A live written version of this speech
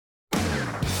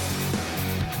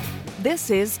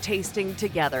This is Tasting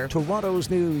Together.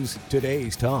 Toronto's news,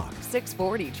 today's talk.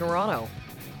 640 Toronto.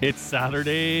 It's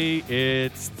Saturday.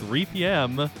 It's 3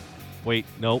 p.m. Wait,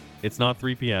 no, it's not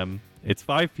 3 p.m. It's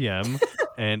 5 p.m.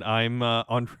 And I'm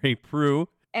Andre Proulx.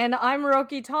 And I'm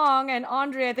Miroki Tong. And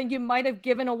Andre, I think you might have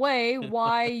given away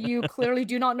why you clearly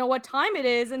do not know what time it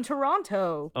is in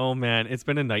Toronto. Oh, man, it's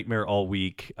been a nightmare all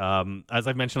week. As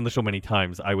I've mentioned on the show many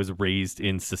times, I was raised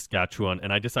in Saskatchewan,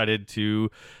 and I decided to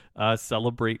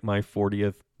celebrate my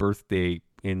 40th birthday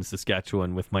in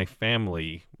Saskatchewan with my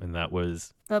family, and that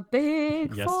was the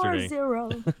big yesterday.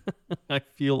 40. I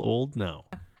feel old now.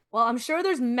 Well, I'm sure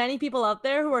there's many people out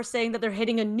there who are saying that they're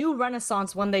hitting a new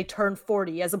renaissance when they turn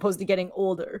 40 as opposed to getting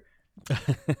older.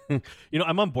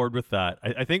 I'm on board with that.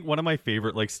 I think one of my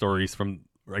favorite stories from,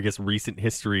 I guess, recent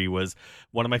history was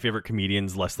one of my favorite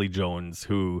comedians, Leslie Jones,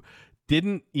 who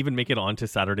didn't even make it onto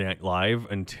Saturday Night Live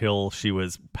until she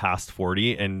was past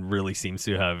 40 and really seems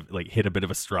to have hit a bit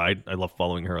of a stride. I love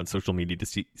following her on social media to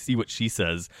see what she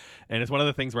says. And it's one of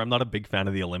the things where I'm not a big fan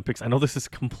of the Olympics. I know this is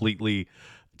completely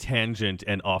tangent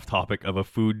and off topic of a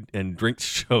food and drinks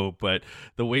show, but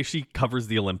the way she covers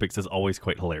the Olympics is always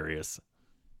quite hilarious.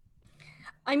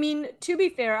 I mean, to be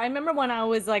fair, I remember when I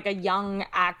was a young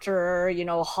actor,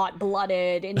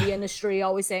 hot-blooded in the industry,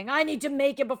 always saying, I need to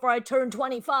make it before I turn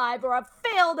 25 or I've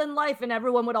failed in life. And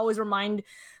everyone would always remind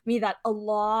me that a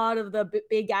lot of the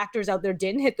big actors out there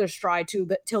didn't hit their stride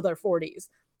till their 40s.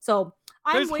 So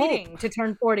I'm waiting to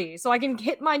turn 40 so I can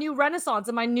hit my new renaissance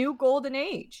and my new golden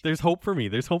age. There's hope for me.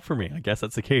 I guess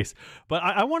that's the case. But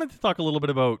I wanted to talk a little bit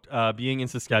about being in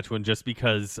Saskatchewan just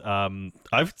because I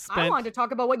wanted to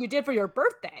talk about what you did for your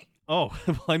birthday. Oh,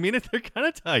 well, I mean, they're kind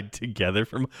of tied together.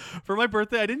 For my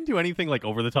birthday, I didn't do anything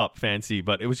over the top fancy,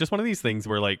 but it was just one of these things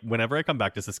where whenever I come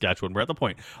back to Saskatchewan, we're at the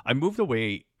point, I moved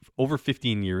away over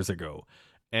 15 years ago.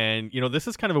 And, this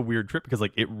is kind of a weird trip because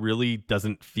it really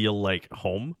doesn't feel like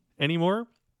home anymore.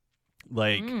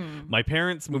 My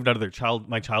parents moved out of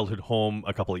my childhood home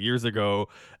a couple of years ago,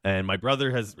 and my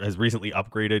brother has recently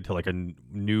upgraded to a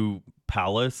new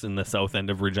palace in the south end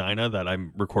of Regina that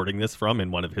I'm recording this from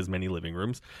in one of his many living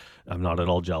rooms. I'm not at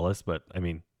all jealous, but I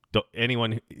mean,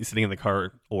 anyone sitting in the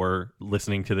car or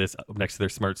listening to this next to their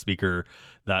smart speaker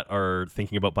that are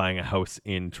thinking about buying a house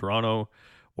in Toronto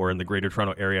or in the greater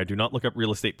Toronto area, do not look up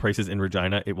real estate prices in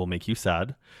Regina. It will make you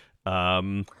sad.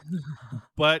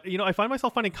 But I find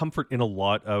myself finding comfort in a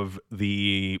lot of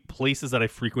the places that I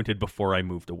frequented before I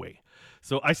moved away.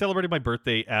 So I celebrated my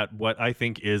birthday at what I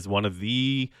think is one of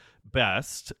the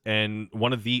best and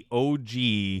one of the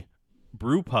OG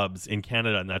brew pubs in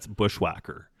Canada, and that's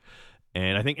Bushwhacker.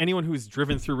 And I think anyone who's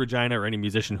driven through Regina or any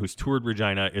musician who's toured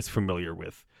Regina is familiar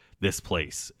with this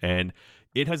place. And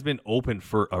it has been open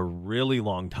for a really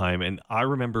long time. And I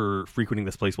remember frequenting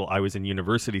this place while I was in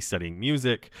university studying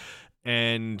music.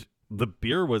 And the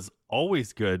beer was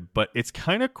always good. But it's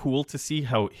kind of cool to see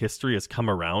how history has come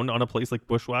around on a place like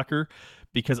Bushwhacker.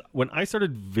 Because when I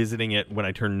started visiting it when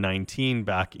I turned 19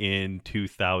 back in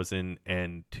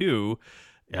 2002,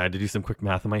 I had to do some quick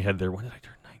math in my head there. When did I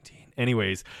turn 19?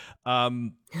 Anyways,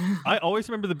 I always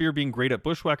remember the beer being great at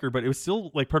Bushwhacker, but it was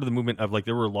still part of the movement of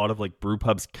there were a lot of brew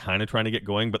pubs kind of trying to get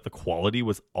going, but the quality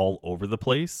was all over the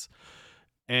place.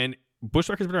 And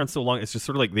Bushwhacker's been around so long, it's just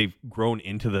sort of they've grown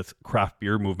into this craft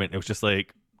beer movement. It was just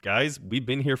guys, we've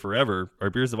been here forever. Our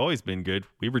beers have always been good.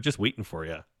 We were just waiting for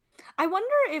you. I wonder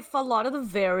if a lot of the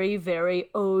very, very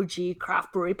OG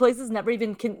craft brewery places never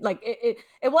even it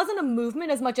wasn't a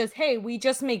movement as much as, hey, we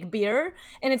just make beer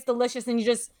and it's delicious, and you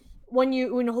just when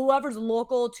whoever's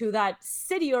local to that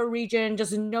city or region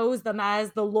just knows them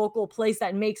as the local place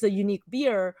that makes a unique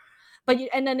beer.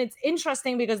 And then it's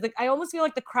interesting because I almost feel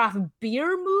like the craft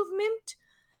beer movement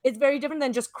is very different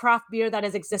than just craft beer that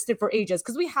has existed for ages.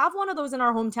 Because we have one of those in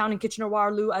our hometown in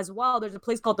Kitchener-Waterloo as well. There's a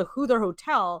place called the Hoother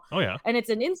Hotel. Oh, yeah. And it's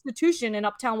an institution in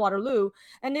Uptown Waterloo.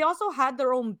 And they also had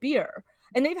their own beer.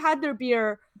 And they've had their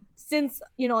beer since,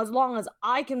 as long as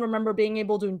I can remember being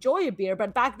able to enjoy a beer.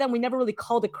 But back then, we never really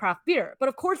called it craft beer. But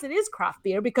of course, it is craft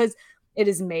beer because it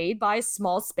is made by a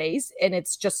small space and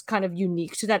it's just kind of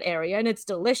unique to that area and it's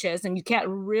delicious and you can't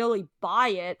really buy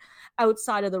it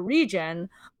outside of the region,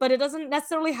 but it doesn't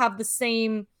necessarily have the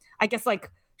same, I guess,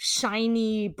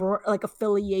 shiny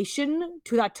affiliation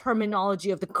to that terminology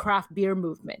of the craft beer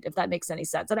movement, if that makes any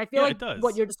sense. And I feel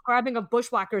what you're describing of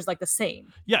Bushwhacker is the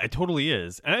same. Yeah, it totally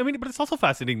is. And I mean, but it's also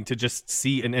fascinating to just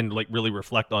see and really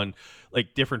reflect on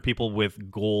different people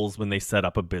with goals when they set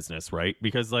up a business, right?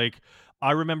 Because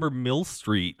I remember Mill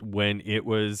Street when it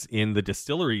was in the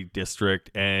distillery district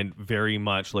and very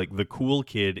much the cool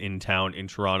kid in town in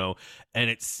Toronto. And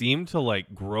it seemed to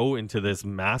grow into this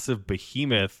massive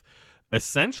behemoth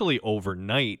essentially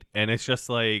overnight. And it's just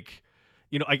like,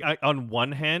 I on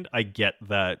one hand, I get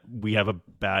that we have a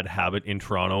bad habit in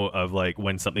Toronto of like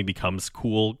when something becomes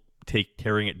cool,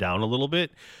 tearing it down a little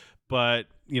bit. But,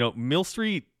 Mill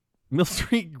Street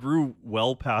grew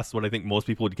well past what I think most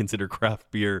people would consider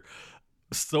craft beer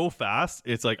so fast.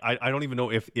 It's like, I don't even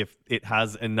know if it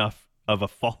has enough of a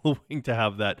following to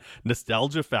have that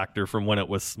nostalgia factor from when it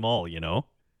was small,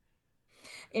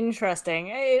 Interesting.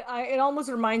 It almost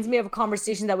reminds me of a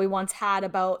conversation that we once had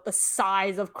about the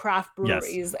size of craft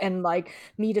breweries, and like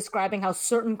me describing how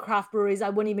certain craft breweries I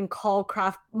wouldn't even call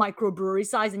craft microbrewery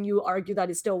size, and you argue that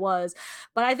it still was.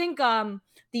 But I think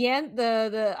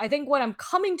I think what I'm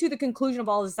coming to the conclusion of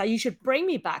all this is that you should bring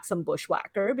me back some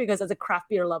Bushwhacker, because as a craft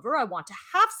beer lover, I want to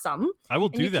have some. I will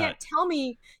do that.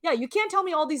 You can't tell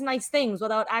me all these nice things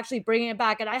without actually bringing it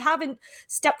back. And I haven't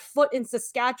stepped foot in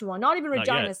Saskatchewan, not even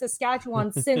Regina,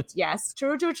 Saskatchewan since, yes,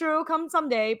 true, come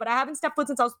someday, but I haven't stepped foot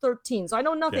since I was 13. So I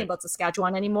know nothing about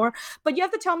Saskatchewan anymore. But you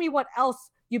have to tell me what else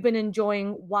you've been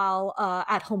enjoying while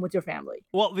at home with your family.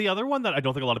 Well, the other one that I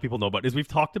don't think a lot of people know about is we've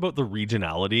talked about the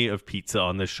regionality of pizza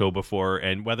on this show before,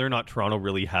 and whether or not Toronto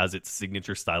really has its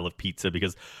signature style of pizza,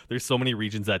 because there's so many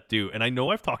regions that do. And I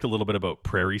know I've talked a little bit about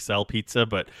prairie style pizza,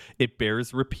 but it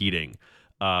bears repeating.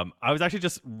 I was actually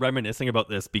just reminiscing about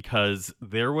this because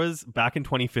there was back in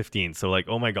 2015. So like,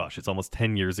 oh my gosh, it's almost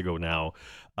 10 years ago now.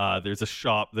 There was a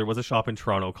shop in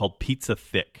Toronto called Pizza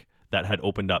Thick that had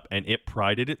opened up, and it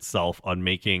prided itself on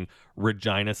making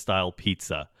Regina style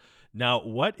pizza. Now,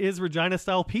 what is Regina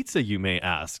style pizza, you may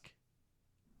ask?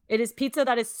 It is pizza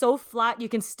that is so flat you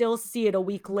can still see it a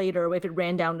week later if it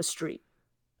ran down the street.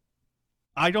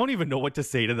 I don't even know what to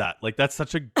say to that. Like, that's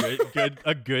such a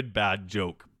good bad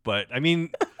joke. But I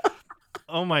mean,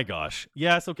 oh my gosh.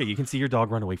 Yes, okay, you can see your dog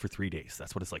run away for 3 days.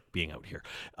 That's what it's like being out here.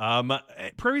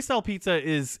 Prairie style pizza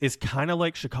is kind of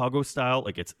like Chicago style.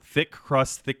 Like, it's thick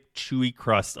crust, thick chewy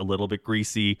crust, a little bit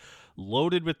greasy,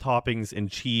 loaded with toppings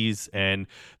and cheese. And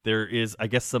there is, I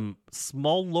guess, some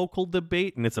small local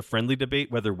debate, and it's a friendly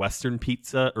debate, whether Western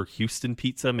pizza or Houston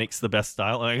pizza makes the best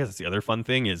style. And I guess that's the other fun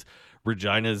thing is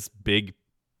Regina's big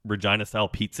Regina style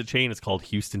pizza chain is called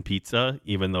Houston Pizza,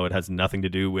 even though it has nothing to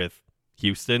do with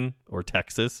Houston or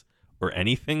Texas or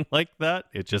anything like that.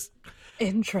 It just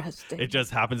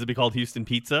happens to be called Houston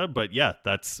Pizza. But yeah,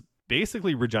 that's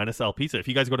basically Regina style pizza. If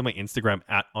you guys go to my Instagram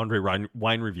at Andre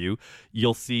Wine Review,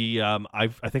 you'll see I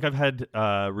think I've had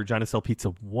Regina style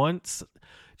pizza once.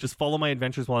 Just follow my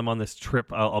adventures while I'm on this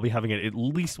trip. I'll be having it at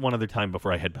least one other time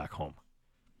before I head back home.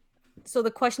 So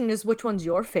the question is, which one's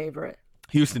your favorite?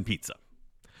 Houston Pizza.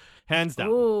 Hands down.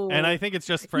 Ooh. And I think it's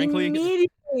just frankly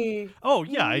Immediately. Oh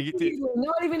yeah,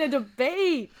 not even a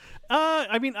debate.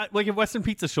 I mean, like if Western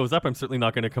Pizza shows up, I'm certainly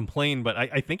not going to complain, but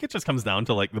I think it just comes down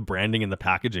to like the branding and the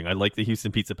packaging. I like the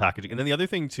Houston Pizza packaging. And then the other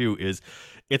thing too is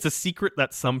it's a secret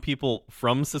that some people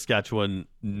from Saskatchewan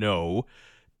know,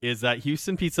 is that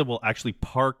Houston Pizza will actually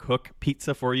par cook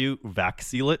pizza for you, vac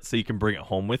seal it so you can bring it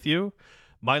home with you.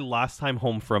 My last time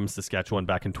home from Saskatchewan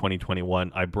back in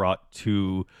 2021, I brought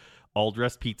 2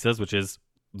 all-dressed pizzas, which is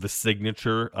the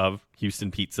signature of Houston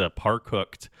Pizza, par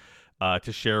cooked,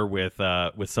 to share with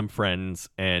some friends,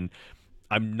 and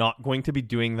I'm not going to be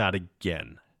doing that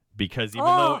again because even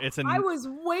though it's I was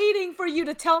waiting for you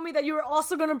to tell me that you were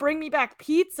also going to bring me back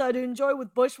pizza to enjoy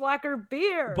with Bushwhacker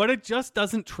beer, but it just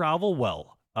doesn't travel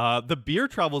well. The beer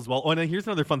travels well. Oh, and here's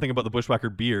another fun thing about the Bushwhacker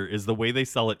beer is the way they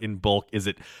sell it in bulk is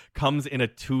it comes in a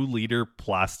 2-liter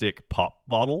plastic pop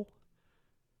bottle.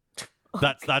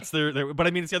 That's their but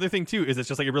I mean, it's the other thing too is it's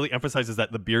just like it really emphasizes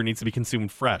that the beer needs to be consumed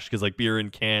fresh, because like beer in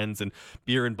cans and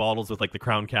beer in bottles with like the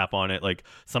crown cap on it, like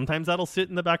sometimes that'll sit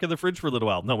in the back of the fridge for a little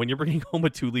while. No, when you're bringing home a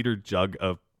 2-liter jug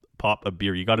of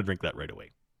beer, you got to drink that right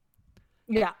away.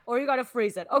 Yeah, or you got to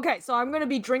freeze it. Okay, so I'm going to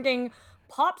be drinking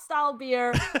pop style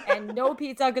beer and no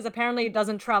pizza because apparently it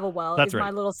doesn't travel well. That's right.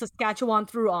 My little Saskatchewan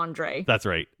through Andre. That's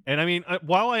right. And I mean,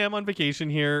 while I am on vacation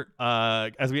here,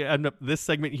 as we end up this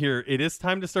segment here, it is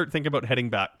time to start thinking about heading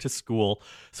back to school.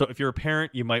 So if you're a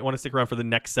parent, you might want to stick around for the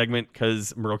next segment,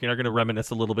 because Miroki and I are going to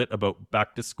reminisce a little bit about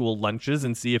back to school lunches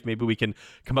and see if maybe we can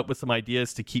come up with some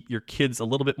ideas to keep your kids a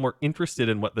little bit more interested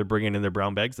in what they're bringing in their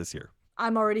brown bags this year.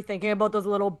 I'm already thinking about those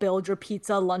little build your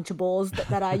pizza Lunchables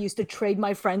that I used to trade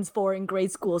my friends for in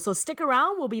grade school. So stick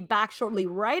around. We'll be back shortly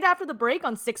right after the break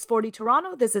on 640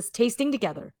 Toronto. This is Tasting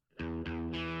Together.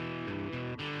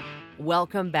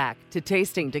 Welcome back to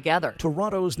Tasting Together.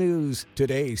 Toronto's news,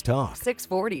 today's talk.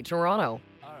 640 Toronto.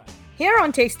 Here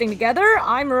on Tasting Together,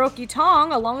 I'm Miroki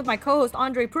Tong, along with my co-host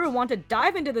Andre Proulx, want to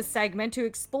dive into this segment to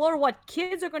explore what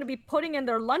kids are going to be putting in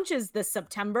their lunches this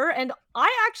September. And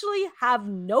I actually have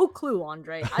no clue,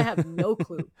 Andre. I have no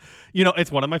clue.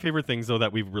 It's one of my favorite things, though,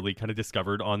 that we've really kind of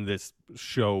discovered on this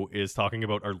show is talking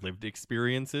about our lived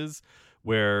experiences,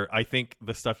 where I think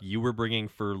the stuff you were bringing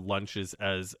for lunches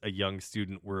as a young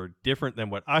student were different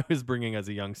than what I was bringing as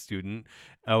a young student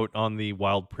out on the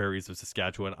wild prairies of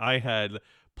Saskatchewan. I had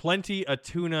plenty of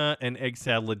tuna and egg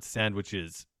salad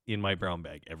sandwiches in my brown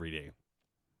bag every day.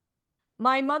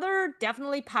 My mother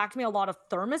definitely packed me a lot of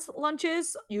thermos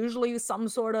lunches, usually some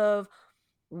sort of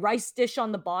rice dish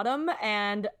on the bottom.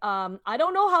 And I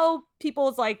don't know how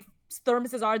people's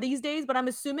thermoses are these days, but I'm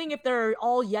assuming if they're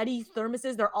all Yeti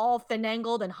thermoses, they're all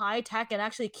finangled and high tech and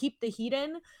actually keep the heat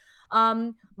in.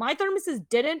 My thermoses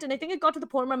didn't, and I think it got to the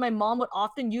point where my mom would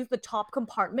often use the top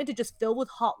compartment to just fill with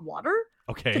hot water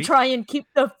to try and keep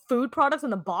the food products on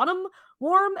the bottom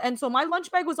warm. And so my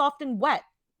lunch bag was often wet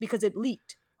because it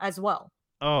leaked as well.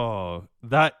 Oh,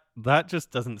 that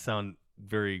just doesn't sound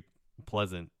very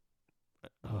pleasant.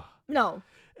 Ugh. No.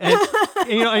 And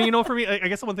for me, I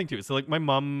guess the one thing too, so like my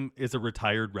mom is a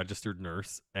retired registered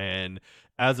nurse, and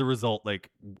as a result,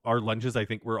 like our lunches, I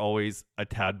think were always a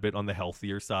tad bit on the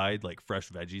healthier side, like fresh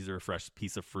veggies or a fresh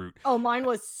piece of fruit. Oh, mine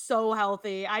was so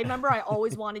healthy. I remember I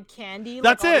always wanted candy.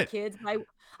 That's all it. The kids.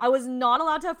 I was not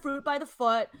allowed to have fruit by the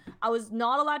foot. I was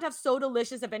not allowed to have So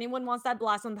Delicious. If anyone wants that,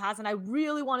 blast them pass. And I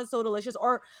really wanted So Delicious.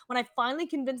 Or when I finally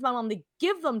convinced my mom to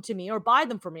give them to me, or buy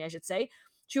them for me, I should say,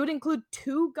 she would include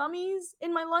 2 gummies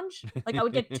in my lunch. Like I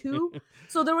would get 2.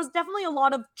 So there was definitely a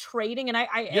lot of trading. And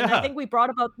I think we brought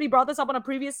this up on a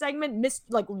previous segment.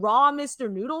 Raw Mr.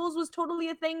 Noodles was totally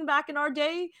a thing back in our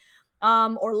day.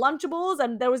 Or Lunchables.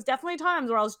 And there was definitely times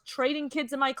where I was trading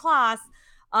kids in my class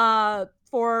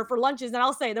for lunches. And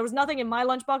I'll say there was nothing in my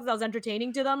lunchbox that was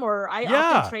entertaining to them, or I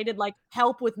often traded like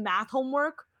help with math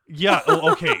homework. Yeah.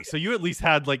 Oh, okay. So you at least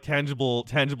had like tangible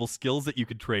skills that you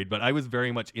could trade, but I was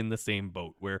very much in the same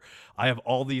boat where I have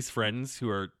all these friends who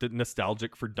are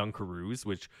nostalgic for Dunkaroos,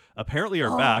 which apparently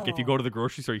are back. If you go to the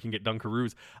grocery store, you can get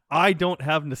Dunkaroos. I don't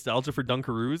have nostalgia for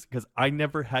Dunkaroos because I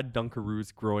never had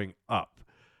Dunkaroos growing up.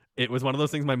 It was one of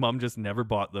those things my mom just never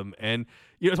bought them. And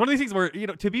it's one of these things where,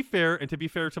 to be fair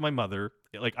to my mother,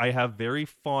 like I have very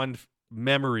fond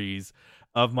memories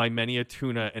of my many a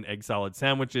tuna and egg salad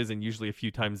sandwiches, and usually a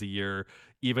few times a year,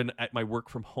 even at my work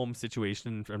from home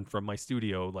situation and from my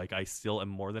studio, like I still am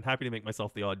more than happy to make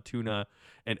myself the odd tuna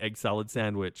and egg salad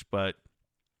sandwich. But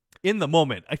in the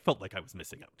moment, I felt like I was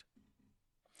missing out.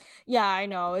 Yeah, I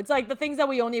know. It's like the things that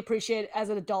we only appreciate as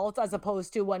adults as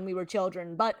opposed to when we were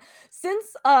children. But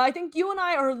since I think you and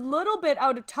I are a little bit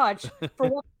out of touch for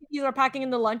what you are packing in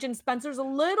the lunch, and Spencer's a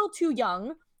little too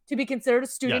young to be considered a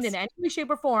student in any way, shape,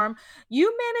 or form,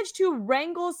 you managed to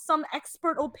wrangle some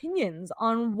expert opinions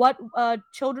on what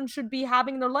children should be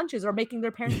having in their lunches or making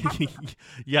their parents happy.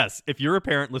 Yes, if you're a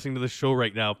parent listening to the show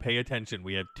right now, pay attention.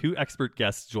 We have 2 expert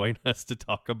guests join us to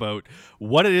talk about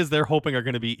what it is they're hoping are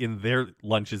going to be in their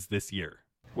lunches this year.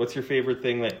 What's your favorite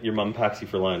thing that your mom packs you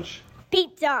for lunch?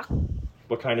 Pizza.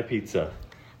 What kind of pizza?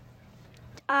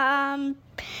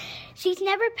 She's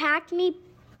never packed me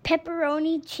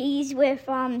pepperoni cheese with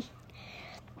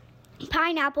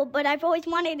pineapple, but I've always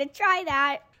wanted to try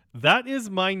that. That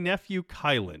is my nephew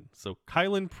Kylan. So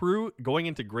Kylan Proulx, going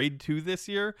into grade 2 this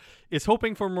year, is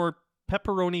hoping for more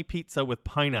pepperoni pizza with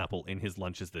pineapple in his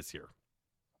lunches this year.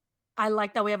 I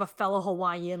like that we have a fellow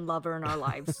Hawaiian lover in our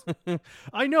lives.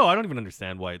 I know. I don't even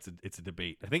understand why it's a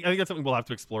debate. I think that's something we'll have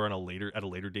to explore at a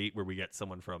later date where we get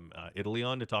someone from Italy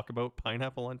on to talk about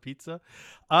pineapple on pizza.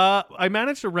 I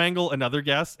managed to wrangle another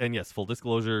guest, and yes, full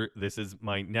disclosure, this is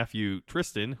my nephew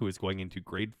Tristan, who is going into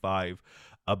grade 5,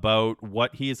 about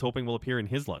what he is hoping will appear in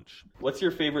his lunch. What's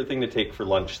your favorite thing to take for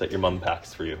lunch that your mom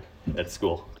packs for you at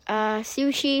school?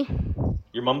 Sushi.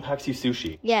 Your mom packs you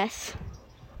sushi? Yes.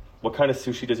 What kind of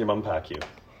sushi does your mom pack you?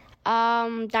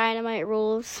 Dynamite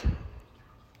rolls.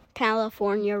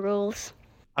 California rolls.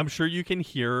 I'm sure you can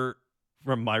hear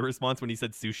from my response when he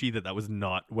said sushi that was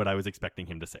not what I was expecting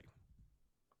him to say.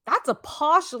 That's a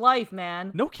posh life,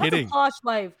 man. No kidding. That's a posh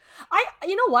life.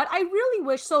 You know what? I really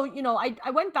wish, so, I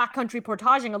went backcountry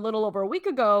portaging a little over a week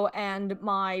ago, and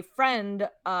my friend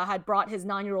had brought his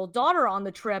 9-year-old daughter on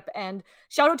the trip, and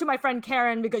shout out to my friend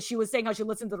Karen, because she was saying how she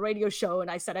listened to the radio show, and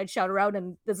I said I'd shout her out,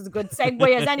 and this is a good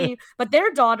segue as any, but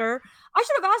their daughter, I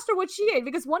should have asked her what she ate,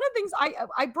 because one of the things,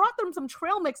 I brought them some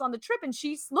trail mix on the trip, and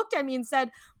she looked at me and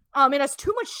said, it has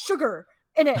too much sugar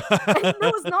in it. And it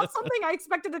was not something I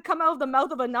expected to come out of the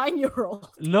mouth of a 9-year-old.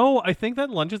 No, I think that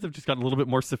lunches have just gotten a little bit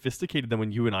more sophisticated than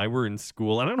when you and I were in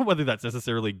school. I don't know whether that's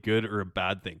necessarily good or a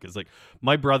bad thing, because like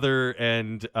my brother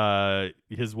and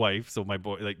his wife, so my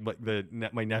boy,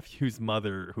 like my nephew's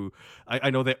mother, who I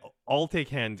know they all take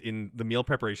hand in the meal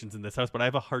preparations in this house, but I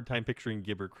have a hard time picturing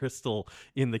Gibber Crystal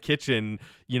in the kitchen,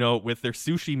 you know, with their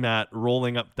sushi mat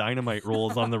rolling up dynamite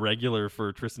rolls on the regular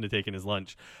for Tristan to take in his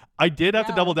lunch. I did have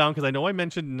to double down because I know I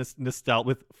mentioned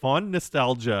with fond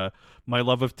nostalgia my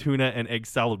love of tuna and egg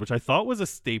salad, which I thought was a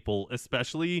staple,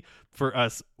 especially for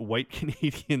us white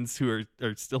Canadians who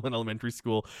are still in elementary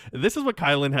school. This is what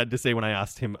Kylan had to say when I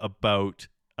asked him about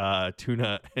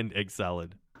tuna and egg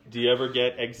salad. Do you ever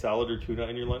get egg salad or tuna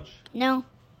in your lunch? No.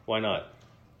 Why not?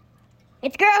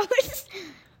 It's gross.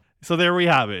 So there we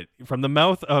have it. From the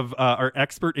mouth of our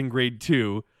expert in grade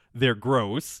 2, they're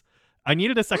gross. I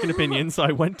needed a second opinion, so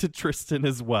I went to Tristan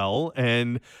as well.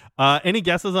 And any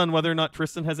guesses on whether or not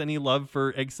Tristan has any love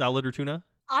for egg salad or tuna?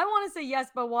 I want to say yes,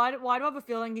 but why do I have a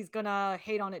feeling he's going to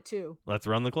hate on it too? Let's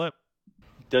run the clip.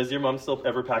 Does your mom still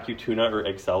ever pack you tuna or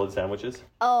egg salad sandwiches?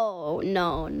 Oh,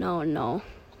 no.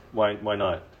 Why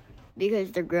not?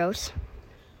 Because they're gross.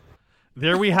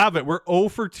 There we have it. We're 0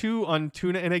 for 2 on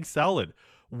tuna and egg salad.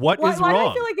 Why do wrong?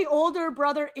 I feel like the older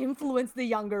brother influenced the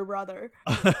younger brother?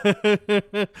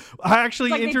 I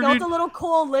actually like interviewed... they built a little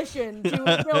coalition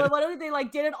to they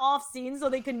did it off scene so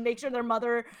they could make sure their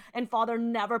mother and father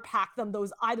never packed them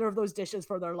either of those dishes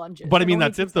for their lunches. But I mean,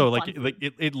 that's it though. Like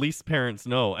at least parents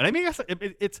know. And I mean,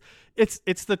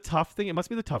 it's the tough thing. It must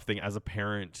be the tough thing as a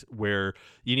parent where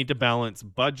you need to balance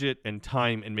budget and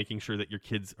time and making sure that your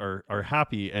kids are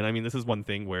happy. And I mean, this is one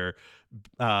thing where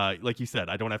like you said,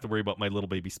 I don't have to worry about my little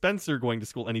baby Spencer going to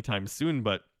school anytime soon,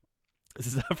 but this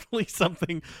is definitely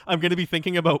something I'm going to be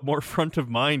thinking about more front of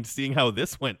mind, seeing how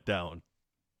this went down.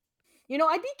 You know,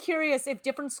 I'd be curious if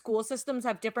different school systems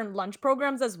have different lunch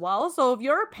programs as well. So if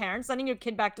you're a parent sending your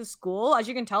kid back to school, as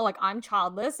you can tell, like I'm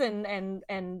childless and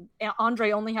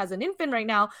Andre only has an infant right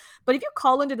now. But if you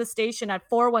call into the station at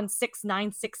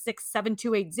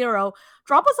 416-966-7280,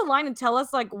 drop us a line and tell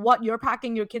us like what you're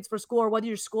packing your kids for school or whether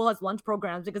your school has lunch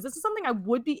programs, because this is something I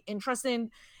would be interested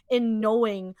in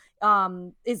knowing.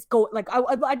 I'd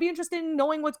be interested in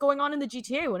knowing what's going on in the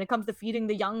GTA when it comes to feeding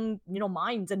the young,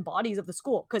 minds and bodies of the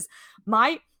school. Because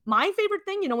my favorite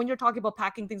thing, when you're talking about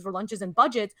packing things for lunches and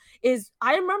budgets, is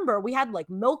I remember we had like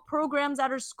milk programs at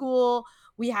our school.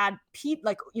 We had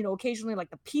occasionally like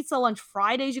the pizza lunch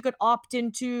Fridays you could opt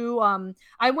into.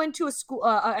 I went to a school.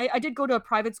 I did go to a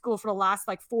private school for the last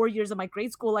like 4 years of my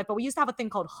grade school life, but we used to have a thing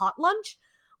called hot lunch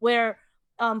where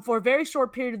for a very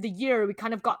short period of the year, we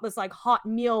kind of got this like hot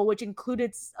meal, which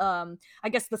included, I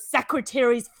guess, the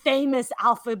secretary's famous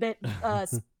alphabet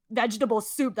vegetable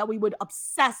soup that we would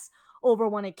obsess over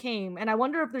when it came. And I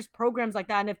wonder if there's programs like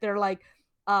that and if they're like,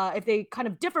 if they kind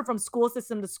of differ from school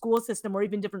system to school system or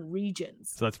even different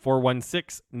regions. So that's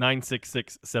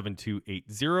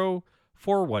 416-966-7280.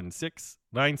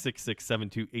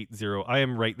 416-966-7280. I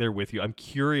am right there with you. I'm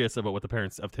curious about what the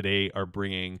parents of today are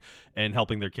bringing and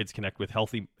helping their kids connect with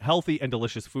healthy and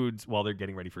delicious foods while they're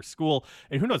getting ready for school.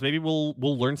 And who knows, maybe we'll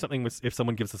learn something if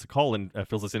someone gives us a call and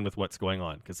fills us in with what's going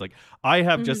on. Because like I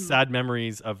have just sad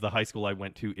memories of the high school I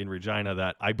went to in Regina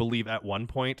that I believe at one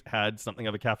point had something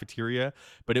of a cafeteria,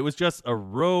 but it was just a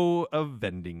row of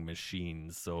vending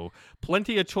machines. So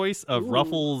plenty of choice of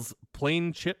Ruffles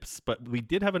plain chips, but we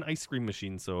did have an ice cream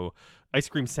machine. So ice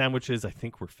cream sandwiches, I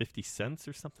think, were 50 cents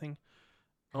or something.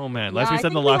 Oh, man. As we said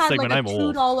in the last segment, I'm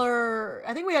old.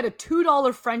 I think we had a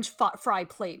 $2 French fry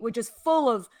plate, which is full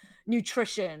of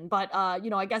nutrition. But,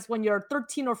 I guess when you're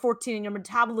 13 or 14 and your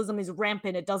metabolism is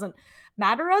rampant, it doesn't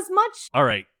matter as much. All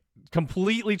right.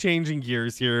 Completely changing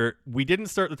gears here. We didn't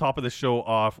start the top of the show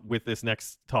off with this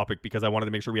next topic because I wanted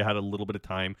to make sure we had a little bit of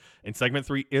time. And segment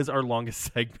 3 is our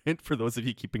longest segment for those of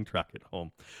you keeping track at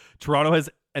home. Toronto has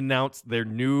announced their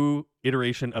new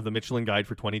iteration of the Michelin Guide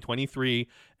for 2023.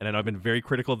 And I know I've been very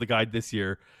critical of the guide this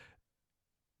year.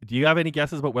 Do you have any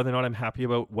guesses about whether or not I'm happy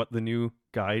about what the new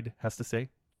guide has to say?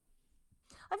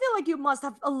 I feel like you must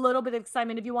have a little bit of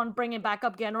excitement if you want to bring it back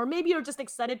up again. Or maybe you're just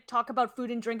excited to talk about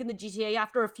food and drink in the GTA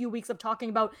after a few weeks of talking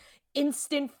about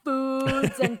instant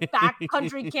foods and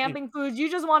backcountry camping foods.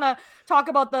 You just want to talk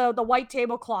about the white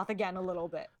tablecloth again a little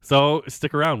bit. So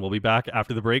stick around. We'll be back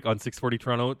after the break on 640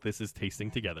 Toronto. This is Tasting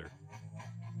Together.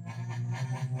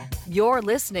 You're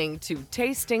listening to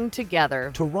Tasting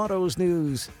Together. Toronto's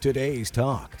news, today's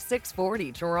talk.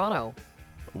 640 Toronto.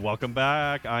 Welcome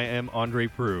back. I am Andre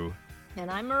Proulx. And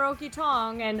I'm Miroki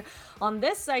Tong, and on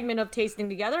this segment of Tasting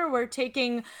Together, we're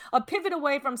taking a pivot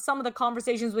away from some of the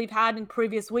conversations we've had in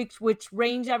previous weeks, which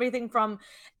range everything from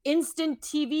instant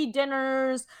TV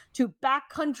dinners to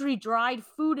backcountry dried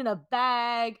food in a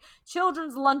bag,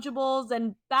 children's Lunchables,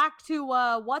 and back to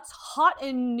what's hot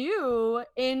and new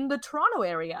in the Toronto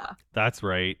area. That's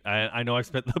right. I know I've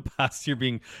spent the past year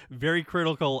being very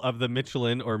critical of the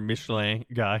Michelin or Michelin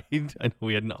guide. I know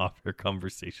we had an off-air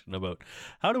conversation about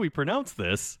how do we pronounce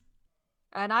this.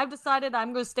 And I've decided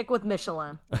I'm going to stick with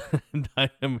Michelin. And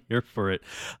I am here for it.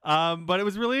 But it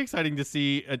was really exciting to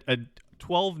see a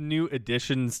 12 new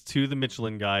additions to the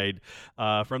Michelin Guide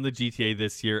from the GTA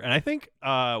this year. And I think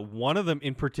one of them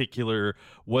in particular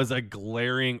was a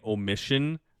glaring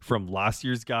omission from last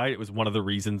year's guide. It was one of the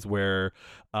reasons where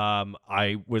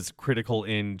I was critical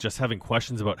in just having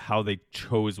questions about how they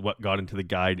chose what got into the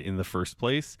guide in the first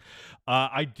place.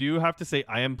 I do have to say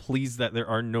I am pleased that there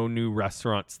are no new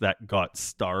restaurants that got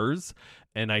stars.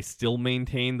 And I still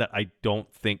maintain that I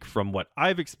don't think from what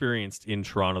I've experienced in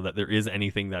Toronto that there is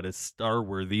anything that is star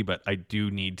worthy, but I do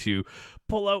need to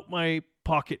pull out my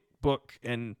pocketbook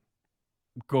and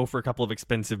go for a couple of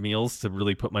expensive meals to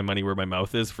really put my money where my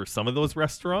mouth is for some of those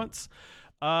restaurants.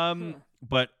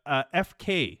 But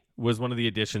FK was one of the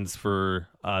additions for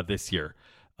this year.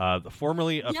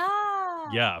 Formerly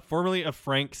of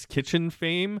Frank's Kitchen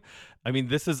fame. I mean,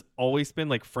 this has always been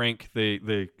like Frank,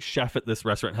 the chef at this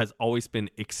restaurant, has always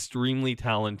been extremely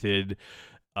talented.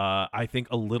 I think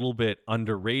a little bit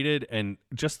underrated, and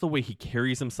just the way he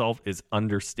carries himself is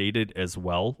understated as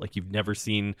well. Like, you've never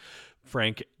seen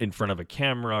Frank in front of a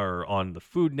camera or on the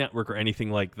Food Network or anything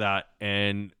like that.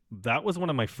 And that was one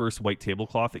of my first white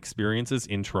tablecloth experiences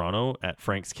in Toronto at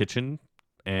Frank's Kitchen.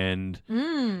 And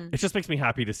it just makes me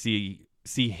happy to see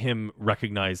him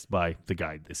recognized by the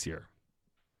guide this year.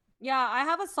 Yeah, I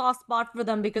have a soft spot for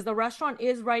them because the restaurant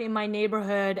is right in my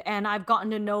neighborhood, and I've gotten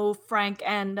to know Frank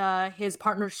and his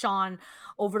partner Sean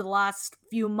over the last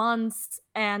few months,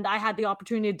 and I had the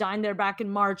opportunity to dine there back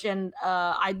in March, and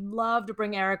I'd love to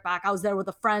bring Eric back. I was there with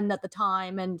a friend at the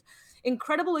time, and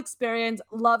incredible experience.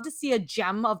 Love to see a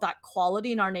gem of that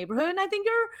quality in our neighborhood, and I think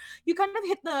you kind of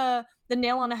hit the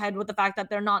nail on the head with the fact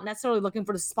that they're not necessarily looking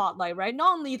for the spotlight, right?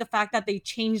 Not only the fact that they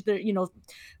changed their,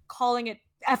 calling it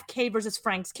FK versus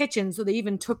Frank's Kitchen, so they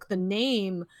even took the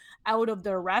name out of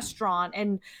their restaurant,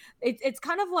 and it's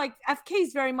kind of like FK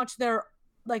is very much their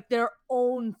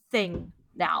own thing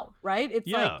now, right? It's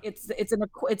like it's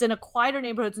in a quieter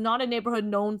neighborhood. It's not a neighborhood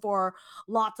known for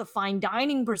lots of fine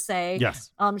dining per se.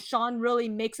 Yes. Sean really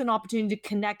makes an opportunity to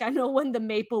connect. I know when the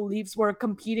Maple Leafs were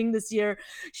competing this year,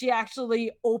 she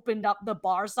actually opened up the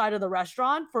bar side of the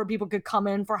restaurant for people could come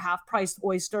in for half-priced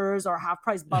oysters or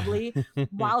half-priced bubbly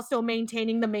while still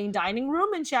maintaining the main dining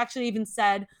room. And she actually even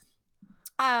said,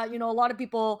 a lot of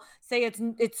people say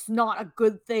it's not a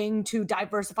good thing to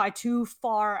diversify too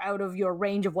far out of your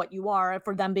range of what you are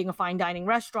for them being a fine dining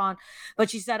restaurant. But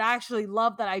she said, I actually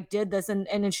love that I did this. And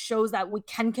it shows that we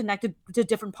can connect to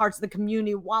different parts of the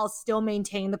community while still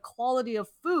maintaining the quality of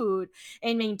food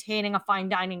and maintaining a fine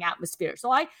dining atmosphere.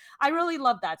 So I really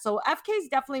love that. So FK is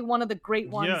definitely one of the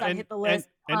great ones that hit the list.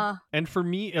 And for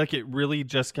me, like, it really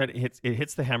just kind of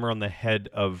hits the hammer on the head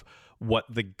of what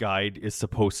the guide is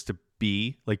supposed to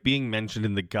be. Like, being mentioned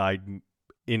in the guide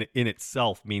in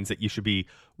itself means that you should be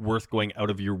worth going out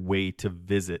of your way to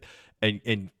visit.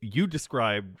 And you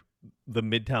described the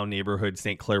Midtown neighborhood,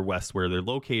 St. Clair West, where they're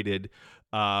located,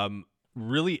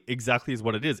 really exactly is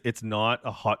what it is. It's not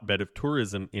a hotbed of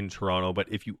tourism in Toronto,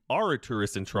 but if you are a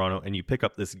tourist in Toronto and you pick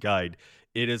up this guide,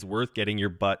 it is worth getting your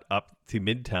butt up to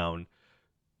Midtown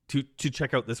to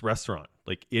check out this restaurant.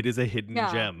 Like, it is a hidden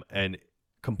gem and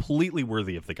completely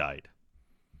worthy of the guide.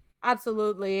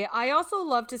 Absolutely. I also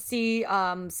love to see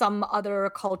some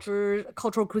other cultural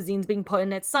cuisines being put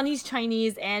in it. Sunny's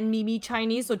Chinese and Mimi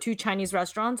Chinese, so two Chinese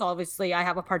restaurants. Obviously, I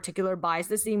have a particular bias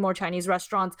to seeing more Chinese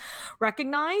restaurants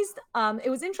recognized.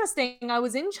 It was interesting. I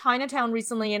was in Chinatown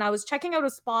recently, and I was checking out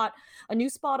a new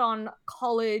spot on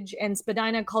College and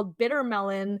Spadina called Bitter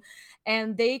Melon,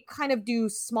 and they kind of do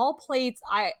small plates.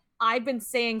 I've been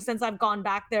saying since I've gone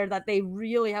back there that they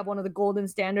really have one of the golden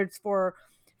standards for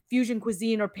fusion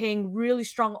cuisine, or paying really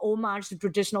strong homage to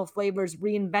traditional flavors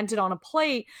reinvented on a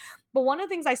plate. But one of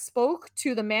the things I spoke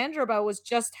to the manager about was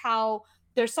just how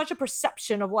there's such a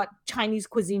perception of what Chinese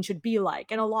cuisine should be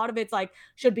like. And a lot of it's like,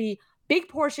 should be big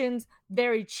portions,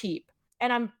 very cheap.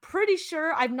 And I'm pretty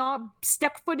sure I've not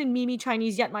stepped foot in Mimi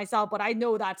Chinese yet myself, but I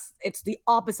know it's the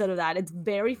opposite of that. It's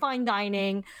very fine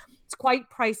dining. It's quite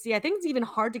pricey. I think it's even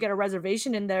hard to get a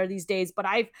reservation in there these days, but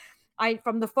I've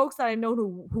from the folks that I know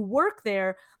who work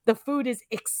there, the food is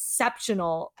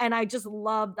exceptional. And I just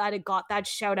love that it got that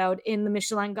shout out in the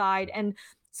Michelin Guide. And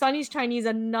Sonny's Chinese,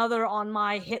 another on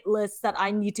my hit list that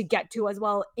I need to get to as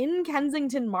well, in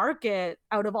Kensington Market,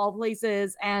 out of all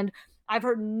places. And I've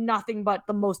heard nothing but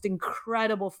the most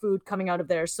incredible food coming out of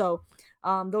there. So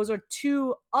those are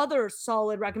two other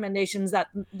solid recommendations that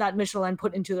Michelin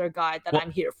put into their guide that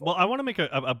I'm here for. Well, I want to make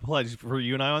a pledge for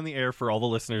you and I on the air for all the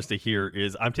listeners to hear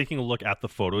is I'm taking a look at the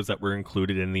photos that were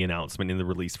included in the announcement in the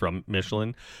release from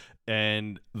Michelin,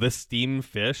 and the steamed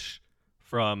fish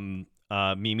from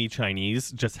Mimi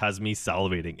Chinese just has me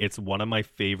salivating. It's one of my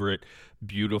favorite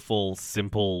beautiful,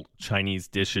 simple Chinese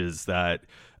dishes that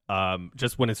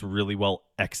just when it's really well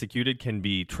executed can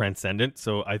be transcendent.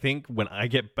 So I think when I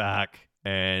get back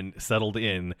and settled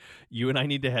in, you and I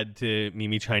need to head to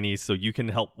Mimi Chinese so you can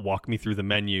help walk me through the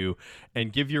menu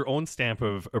and give your own stamp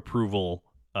of approval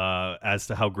as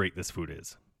to how great this food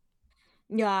is.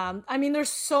 Yeah, I mean, there's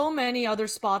so many other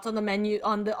spots on the menu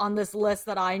on this list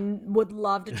that I would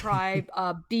love to try.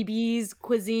 BB's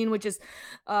cuisine, which is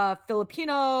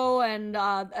Filipino, and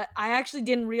I actually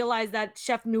didn't realize that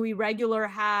Chef Nui Regular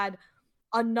had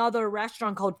another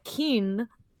restaurant called Keen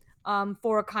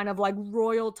for a kind of like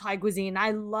royal Thai cuisine.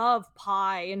 I love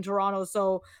pie in Toronto,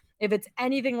 so if it's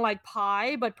anything like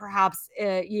pie, but perhaps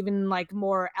even like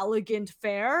more elegant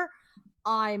fare,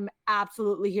 I'm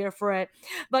absolutely here for it.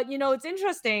 But it's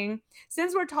interesting,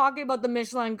 since we're talking about the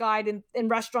Michelin Guide in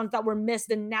restaurants that were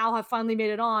missed and now have finally made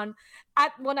it on,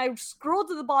 when I scrolled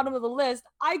to the bottom of the list,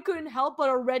 I couldn't help but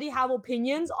already have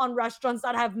opinions on restaurants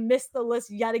that have missed the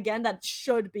list yet again that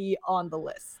should be on the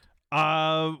list.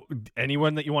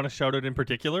 Anyone that you want to shout out in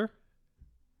particular?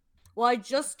 Well, I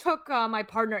just took my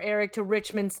partner Eric to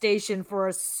Richmond Station for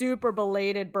a super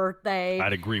belated birthday.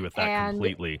 I'd agree with that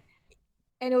completely.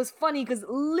 And it was funny because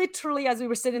literally as we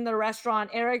were sitting in the restaurant,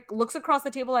 Eric looks across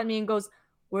the table at me and goes,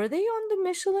 "Were they on the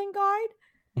Michelin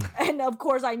Guide?" And of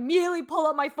course, I immediately pull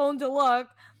up my phone to look.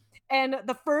 And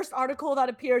the first article that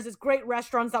appears is great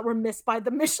restaurants that were missed by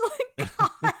the Michelin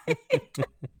Guide.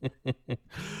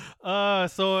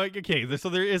 So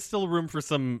there is still room for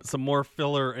some more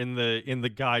filler in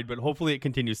the guide, but hopefully it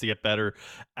continues to get better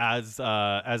as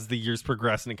the years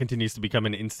progress and it continues to become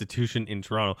an institution in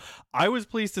Toronto. I was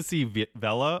pleased to see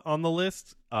Vela on the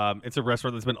list. It's a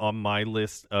restaurant that's been on my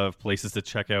list of places to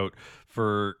check out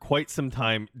for quite some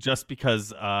time, just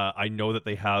because I know that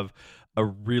they have a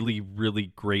really,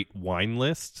 really great wine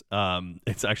list.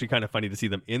 It's actually kind of funny to see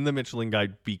them in the Michelin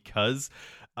Guide because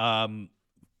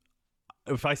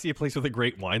if I see a place with a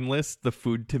great wine list, the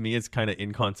food to me is kind of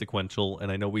inconsequential. And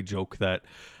I know we joke that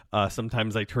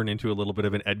sometimes I turn into a little bit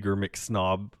of an Edgar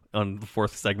McSnob on the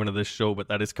fourth segment of this show, but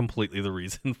that is completely the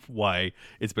reason why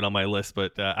it's been on my list.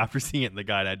 But after seeing it in the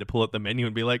guide, I had to pull out the menu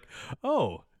and be like,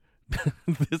 oh,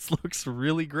 this looks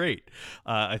really great.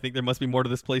 I think there must be more to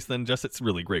this place than just its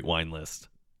really great wine list.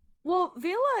 Well,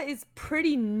 Vela is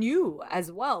pretty new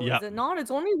as well, is it not?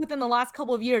 It's only within the last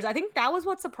couple of years. I think that was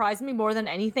what surprised me more than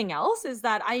anything else, is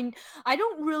that I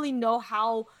don't really know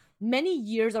how many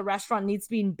years a restaurant needs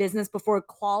to be in business before it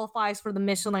qualifies for the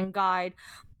Michelin Guide.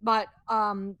 But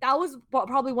that was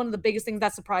probably one of the biggest things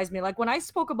that surprised me. Like when I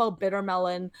spoke about Bitter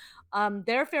Melon,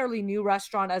 they're a fairly new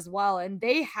restaurant as well, and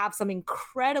they have some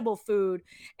incredible food.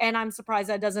 And I'm surprised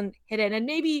that doesn't hit it. And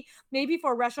maybe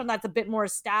for a restaurant that's a bit more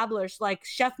established, like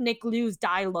Chef Nick Liu's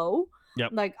Die Low,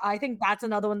 like I think that's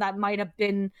another one that might have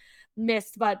been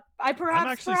missed, but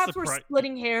perhaps we're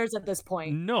splitting hairs at this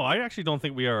point. No, I actually don't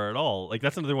think we are at all. Like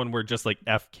that's another one where just like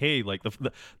FK, like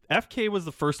the FK was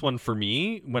the first one for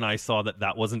me when I saw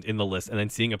that wasn't in the list, and then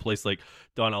seeing a place like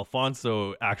Don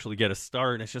Alfonso actually get a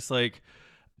star, and it's just like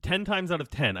 10 times out of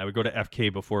 10 I would go to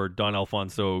FK before Don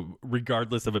Alfonso,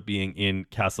 regardless of it being in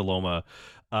Casa Loma.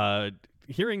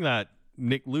 Hearing that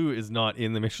Nick Liu is not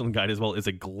in the Michelin Guide as well is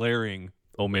a glaring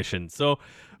omission. So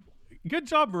good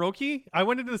job, Miroki. I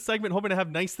went into the segment hoping to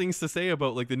have nice things to say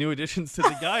about like the new additions to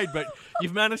the guide, but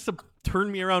you've managed to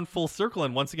turn me around full circle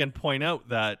and once again point out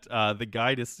that the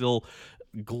guide is still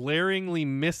glaringly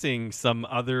missing some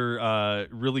other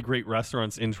really great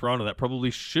restaurants in Toronto that probably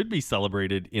should be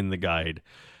celebrated in the guide.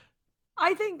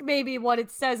 I think maybe what it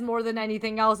says more than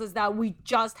anything else is that we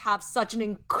just have such an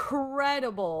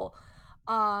incredible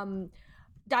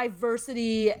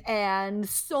diversity and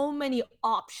so many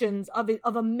options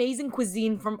of amazing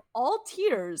cuisine from all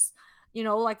tiers,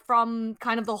 like from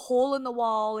kind of the hole in the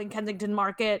wall in Kensington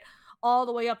Market all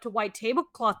the way up to white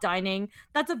tablecloth dining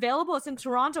that's available in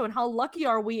Toronto. And how lucky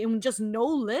are we, and just no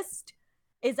list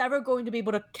is ever going to be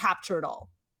able to capture it all.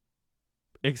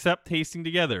 except Tasting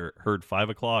Together, heard 5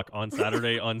 o'clock on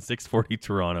Saturday on 640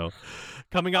 Toronto.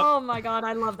 Coming up. Oh my God,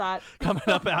 I love that. Coming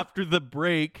up after the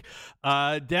break,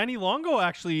 Danny Longo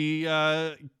actually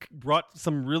brought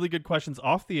some really good questions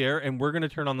off the air, and we're going to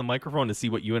turn on the microphone to see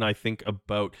what you and I think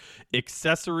about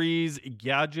accessories,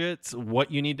 gadgets,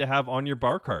 what you need to have on your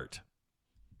bar cart.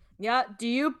 Yeah, do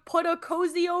you put a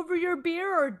cozy over your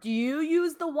beer, or do you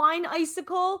use the wine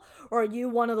icicle, or are you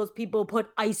one of those people who put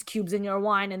ice cubes in your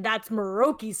wine? And that's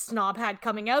Miroki's snob hat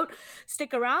coming out.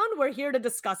 Stick around. We're here to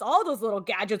discuss all those little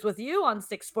gadgets with you on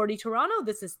 640 Toronto.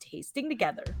 This is Tasting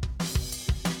Together.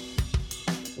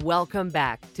 Welcome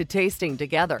back to Tasting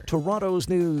Together. Toronto's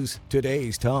news,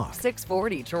 today's talk.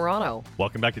 640 Toronto.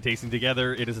 Welcome back to Tasting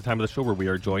Together. It is a time of the show where we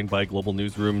are joined by Global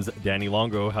Newsroom's Danny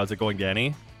Longo. How's it going,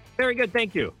 Danny? Very good,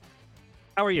 thank you.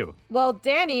 How are you? Well,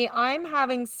 Danny, I'm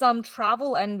having some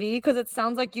travel envy because it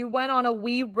sounds like you went on a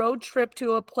wee road trip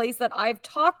to a place that I've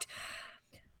talked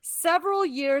several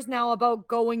years now about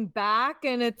going back,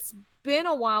 and it's been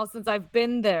a while since I've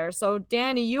been there. So,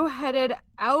 Danny, you headed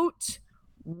out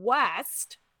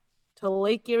west to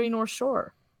Lake Erie North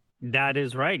Shore. That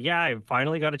is right. Yeah, I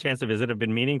finally got a chance to visit. I've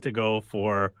been meaning to go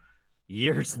for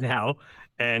years now.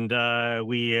 And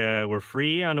we were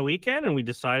free on a weekend, and we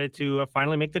decided to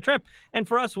finally make the trip. And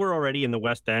for us, we're already in the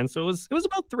West End, so it was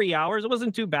about 3 hours. It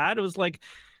wasn't too bad. It was like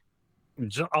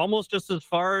almost just as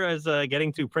far as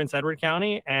getting to Prince Edward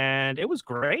County, and it was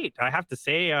great. I have to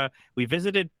say, we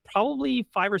visited probably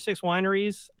 5 or 6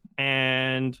 wineries,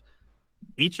 and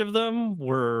each of them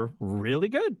were really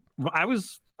good. I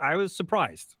was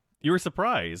surprised. You were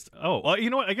surprised. Oh, well,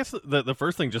 you know what? I guess the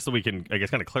first thing, just so we can, I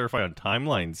guess, kind of clarify on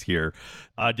timelines here,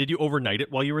 did you overnight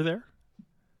it while you were there?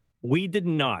 We did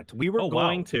not. We were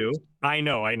going to. I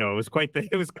know. It was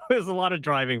it was a lot of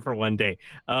driving for one day.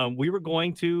 We were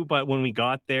going to, but when we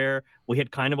got there, we had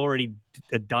kind of already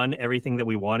done everything that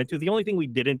we wanted to. The only thing we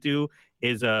didn't do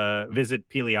is visit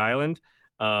Pelee Island.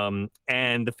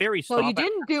 And the ferry stop. So you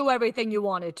didn't do everything you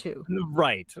wanted to.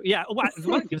 Right. Yeah. Well,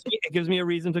 it gives me a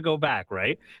reason to go back,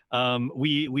 right?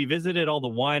 We visited all the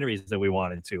wineries that we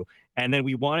wanted to. And then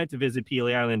we wanted to visit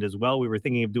Pelee Island as well. We were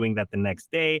thinking of doing that the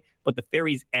next day, but the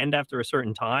ferries end after a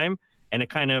certain time. And it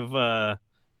kind of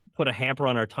put a hamper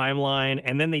on our timeline.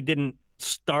 And then they didn't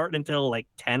start until like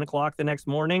 10 o'clock the next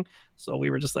morning. So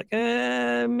we were just like,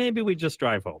 maybe we just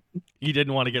drive home. You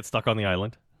didn't want to get stuck on the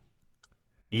island?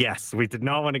 Yes, we did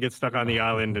not want to get stuck on the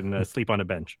island and sleep on a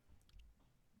bench.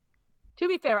 To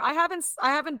be fair, I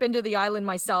haven't been to the island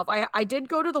myself. I did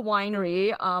go to the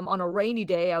winery on a rainy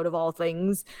day, out of all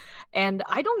things, and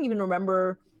I don't even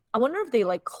remember. I wonder if they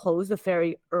like closed the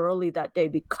ferry early that day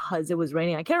because it was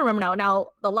raining. I can't remember now.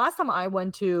 Now, the last time I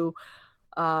went to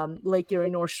Lake Erie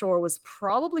North Shore was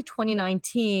probably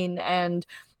 2019, and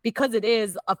because it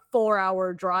is a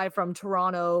 4-hour drive from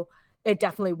Toronto, it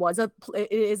definitely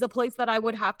it is a place that I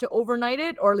would have to overnight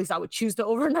it, or at least I would choose to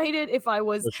overnight it if I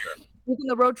was taking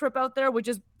the road trip out there, which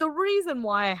is the reason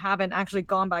why I haven't actually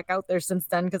gone back out there since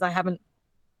then, because I haven't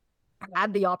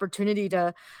had the opportunity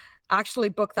to actually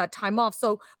book that time off.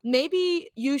 So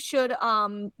maybe you should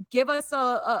give us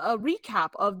a recap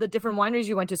of the different wineries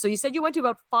you went to. So you said you went to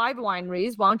about 5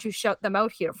 wineries. Why don't you shout them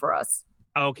out here for us?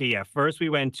 Okay, yeah. First, we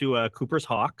went to Cooper's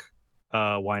Hawk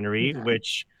winery,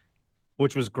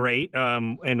 which was great.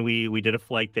 And we did a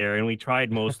flight there, and we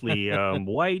tried mostly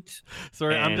white.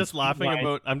 Sorry, I'm just laughing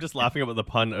about the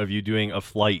pun of you doing a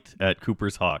flight at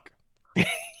Cooper's Hawk.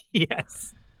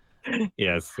 Yes,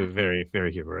 very,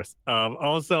 very humorous.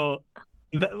 Also,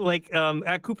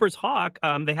 at Cooper's Hawk,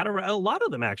 they had a lot of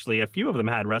them actually. A few of them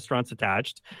had restaurants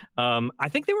attached. I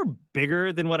think they were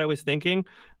bigger than what I was thinking.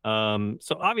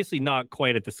 So obviously not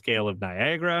quite at the scale of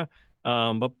Niagara.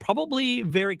 But probably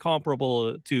very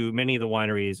comparable to many of the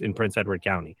wineries in Prince Edward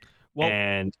County.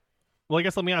 Well, I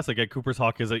guess let me ask, like at Cooper's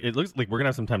Hawk, it looks like we're gonna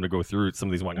have some time to go through some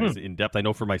of these wineries in depth. I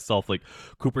know for myself, like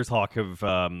Cooper's Hawk have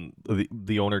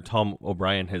the owner Tom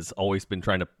O'Brien has always been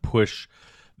trying to push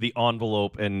the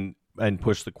envelope and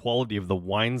push the quality of the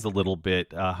wines a little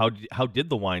bit. How did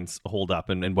the wines hold up,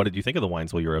 and what did you think of the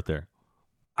wines while you were out there?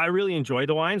 I really enjoyed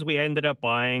the wines. We ended up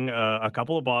buying a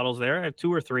couple of bottles there,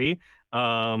 2 or 3.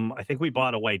 I think we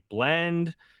bought a white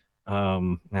blend.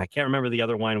 I can't remember the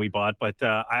other wine we bought, but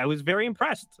I was very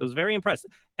impressed.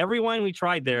 Every wine we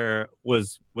tried there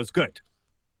was good.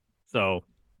 So,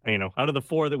 out of the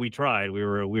 4 that we tried, we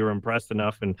were impressed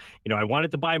enough, and I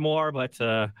wanted to buy more, but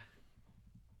the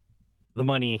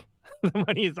money The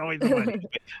money is always the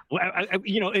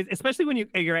money. Especially when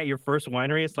you're at your first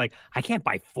winery, it's like I can't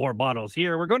buy 4 bottles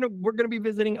here. We're gonna be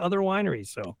visiting other wineries.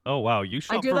 So Oh wow, you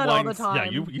shop do for that all wines. the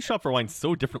time. Yeah, you shop for wines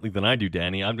so differently than I do,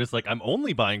 Danny. I'm just like I'm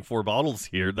only buying 4 bottles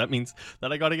here. That means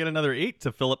that I got to get another 8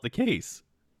 to fill up the case.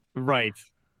 right.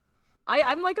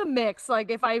 I'm like a mix. Like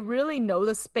if I really know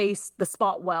the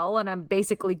spot well, and I'm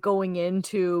basically going in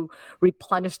to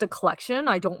replenish the collection,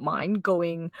 I don't mind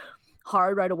going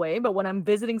hard right away. But when I'm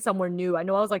visiting somewhere new, I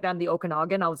know I was like that in the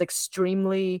Okanagan. I was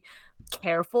extremely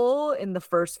careful in the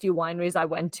first few wineries I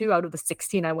went to. Out of the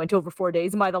 16 I went to over 4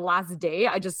 days, and by the last day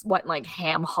I just went like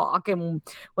ham hock and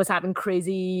was having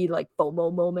crazy like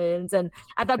FOMO moments. And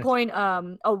at that point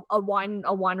a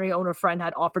winery owner friend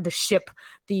had offered to ship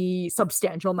the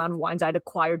substantial amount of wines I'd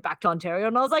acquired back to Ontario,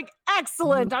 and I was like,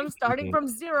 excellent, I'm starting from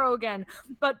zero again.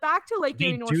 But back to Lake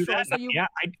Erie North Shore. So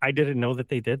I didn't know that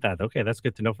they did that. Okay, that's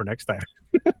good to know for next time.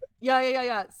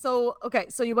 Yeah. So okay,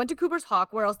 so you went to Cooper's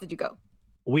Hawk. Where else did you go?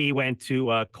 We went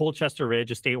to Colchester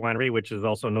Ridge Estate Winery, which is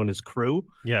also known as Proulx,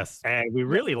 Yes. and we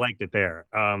really liked it there.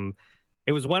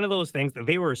 It was one of those things that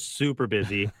they were super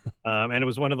busy, and it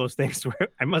was one of those things where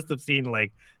I must have seen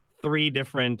like 3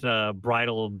 different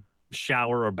bridal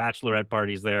shower or bachelorette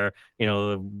parties there. You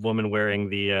know, the woman wearing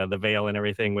the veil and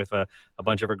everything with a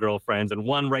bunch of her girlfriends, and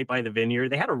one right by the vineyard.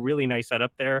 They had a really nice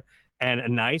setup there and a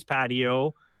nice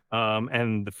patio,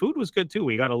 and the food was good too.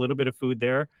 We got a little bit of food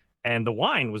there. And the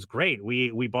wine was great.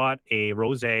 We bought a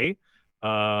rosé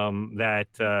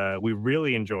that we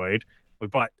really enjoyed. We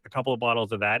bought a couple of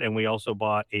bottles of that, and we also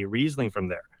bought a Riesling from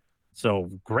there. So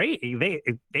great.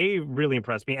 They really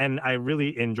impressed me, and I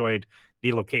really enjoyed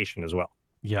the location as well.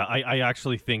 Yeah, I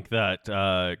actually think that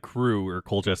Proulx or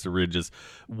Colchester Ridge is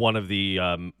one of the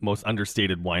most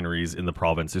understated wineries in the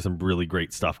province. There's some really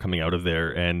great stuff coming out of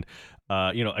there. And,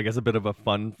 I guess a bit of a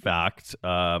fun fact,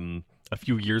 a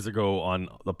few years ago on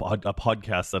a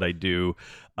podcast that I do,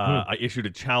 I issued a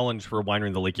challenge for a winery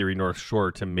in the Lake Erie North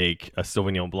Shore to make a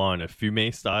Sauvignon Blanc in a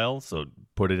fumé style. So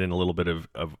put it in a little bit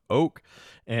of oak.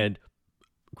 And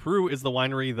Proulx is the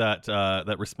winery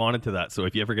that responded to that. So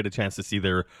if you ever get a chance to see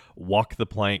their Walk the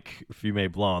Plank Fumé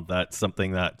Blanc, that's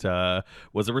something that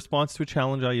was a response to a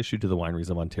challenge I issued to the wineries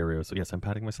of Ontario. So yes, I'm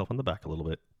patting myself on the back a little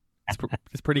bit.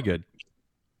 It's pretty good.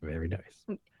 Very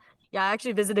nice. Yeah, I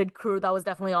actually visited Proulx. That was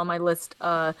definitely on my list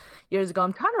years ago.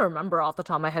 I'm trying to remember off the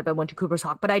top of my head, but I went to Cooper's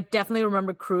Hawk. But I definitely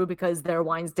remember Proulx because their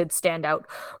wines did stand out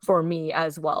for me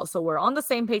as well. So we're on the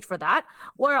same page for that.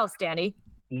 Where else, Danny?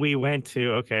 We went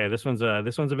to this one's a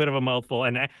bit of a mouthful,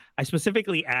 and I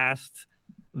specifically asked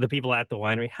the people at the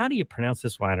winery, how do you pronounce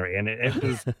this winery? And it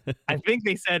was I think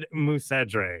they said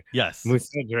Musedre. Yes.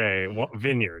 Musedre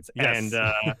Vineyards. Yes. And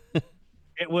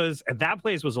that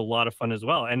place was a lot of fun as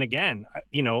well. And again,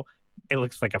 it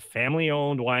looks like a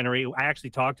family-owned winery. I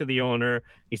actually talked to the owner.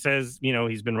 He says,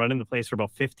 he's been running the place for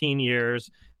about 15 years,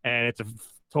 and it's a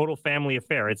total family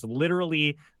affair. It's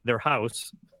literally their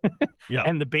house, Yeah.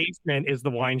 and the basement is the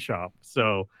wine shop.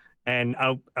 So, and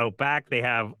out back, they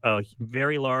have a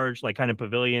very large, like kind of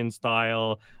pavilion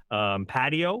style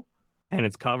patio, and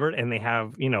it's covered. And they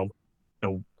have,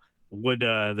 the wood,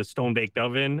 the stone baked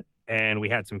oven, and we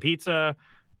had some pizza,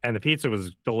 and the pizza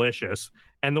was delicious.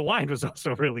 And the wine was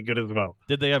also really good as well.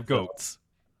 Did they have goats?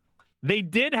 They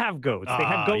did have goats. They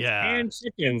had goats yeah.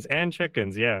 and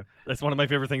chickens. Yeah. That's one of my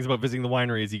favorite things about visiting the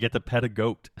winery is you get to pet a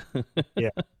goat. Yeah,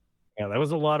 that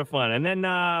was a lot of fun. And then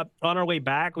on our way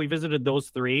back, we visited those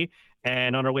 3.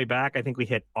 And on our way back, I think we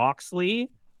hit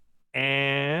Oxley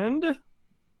and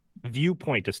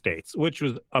Viewpoint Estates, which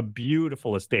was a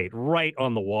beautiful estate right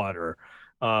on the water.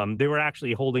 They were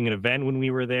actually holding an event when we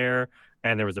were there,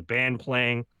 and there was a band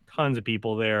playing, tons of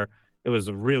people there. It was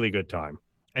a really good time.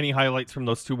 Any highlights from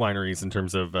those 2 wineries in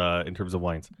terms of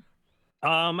wines?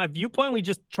 At Viewpoint, we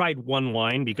just tried one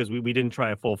wine because we didn't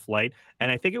try a full flight, and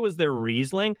I think it was their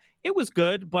Riesling. It was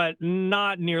good, but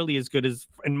not nearly as good as,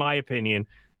 in my opinion,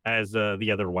 as the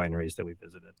other wineries that we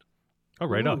visited. Oh,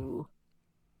 right on. Ooh.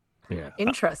 Yeah.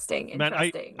 Interesting. Man,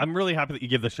 I'm really happy that you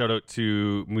give the shout out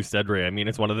to Musedre. I mean,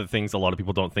 it's one of the things a lot of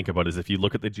people don't think about is if you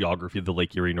look at the geography of the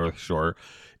Lake Erie North Shore,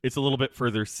 it's a little bit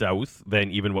further south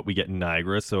than even what we get in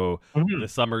Niagara. So the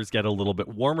summers get a little bit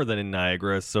warmer than in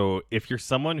Niagara. So if you're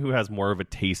someone who has more of a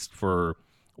taste for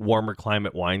warmer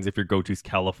climate wines, if your go-to is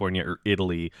California or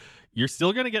Italy, you're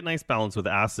still going to get nice balance with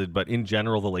acid, but in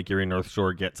general, the Lake Erie North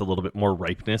Shore gets a little bit more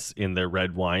ripeness in their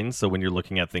red wines. So when you're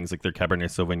looking at things like their Cabernet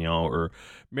Sauvignon or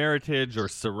Meritage or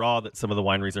Syrah that some of the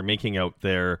wineries are making out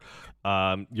there,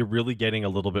 you're really getting a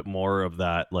little bit more of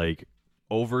that like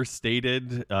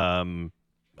overstated,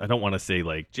 I don't want to say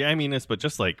like jamminess, but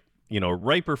just like,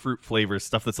 riper fruit flavors,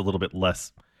 stuff that's a little bit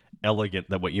less elegant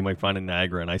than what you might find in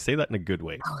Niagara, and I say that in a good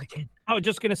way. I was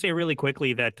just going to say really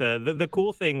quickly that the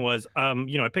cool thing was,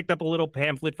 I picked up a little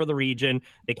pamphlet for the region.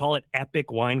 They call it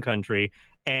Epic Wine Country.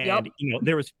 And,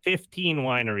 there was 15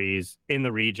 wineries in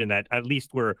the region that at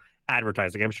least were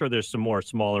advertising. I'm sure there's some more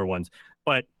smaller ones.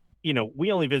 But,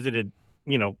 we only visited,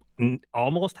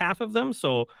 almost half of them.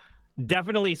 So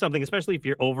definitely something, especially if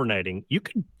you're overnighting, you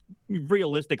could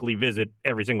realistically visit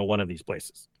every single one of these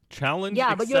places. Challenge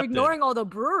Yeah, but you're accepted. ignoring all the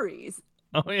breweries.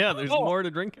 Oh, yeah, there's more to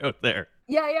drink out there.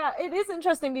 Yeah, it is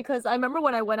interesting because I remember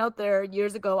when I went out there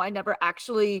years ago, I never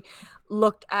actually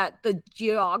looked at the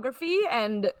geography,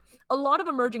 and a lot of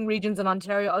emerging regions in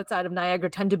Ontario outside of Niagara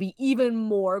tend to be even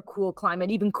more cool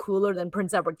climate, even cooler than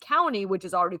Prince Edward County, which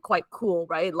is already quite cool,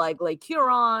 right? Like Lake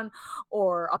Huron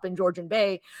or up in Georgian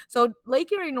Bay. So Lake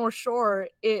Erie North Shore,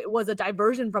 it was a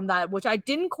diversion from that, which I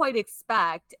didn't quite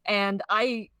expect. And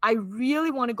I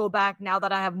really want to go back now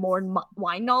that I have more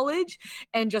wine knowledge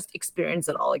and just experience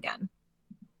it all again.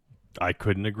 I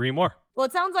couldn't agree more. Well,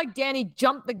 it sounds like Danny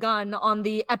jumped the gun on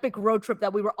the epic road trip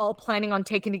that we were all planning on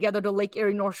taking together to Lake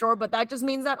Erie North Shore, but that just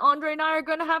means that Andre and I are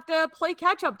going to have to play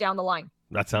catch up down the line.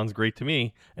 That sounds great to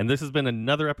me. And this has been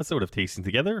another episode of Tasting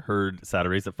Together, heard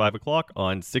Saturdays at 5 o'clock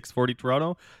on 640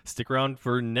 Toronto. Stick around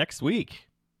for next week.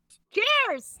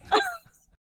 Cheers!